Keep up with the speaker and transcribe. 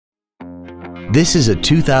This is a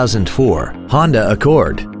 2004 Honda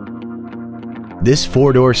Accord. This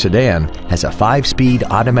four-door sedan has a 5-speed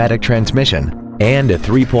automatic transmission and a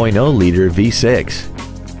 3.0-liter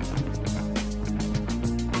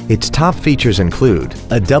V6. Its top features include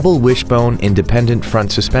a double wishbone independent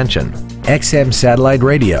front suspension, XM satellite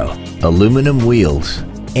radio, aluminum wheels,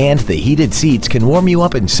 and the heated seats can warm you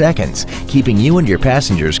up in seconds, keeping you and your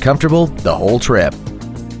passengers comfortable the whole trip.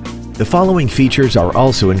 The following features are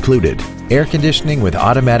also included: air conditioning with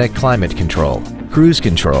automatic climate control, cruise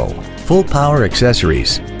control, full power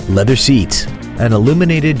accessories, leather seats, an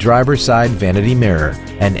illuminated driver's side vanity mirror,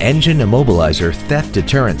 an engine immobilizer theft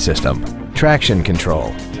deterrent system, traction control,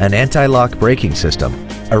 an anti-lock braking system,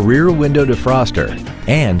 a rear window defroster,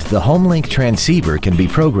 and the HomeLink transceiver can be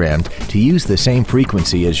programmed to use the same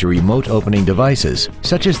frequency as your remote opening devices,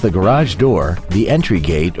 such as the garage door, the entry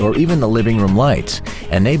gate, or even the living room lights,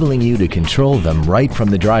 enabling you to control them right from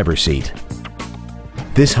the driver's seat.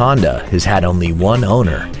 This Honda has had only one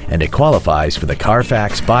owner, and it qualifies for the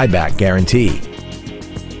Carfax buyback guarantee.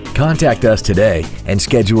 Contact us today and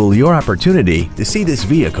schedule your opportunity to see this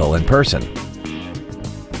vehicle in person.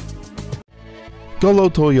 Gullo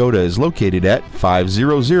Toyota is located at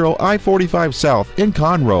 500 I-45 South in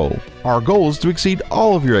Conroe. Our goal is to exceed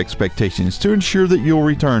all of your expectations to ensure that you'll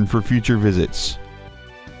return for future visits.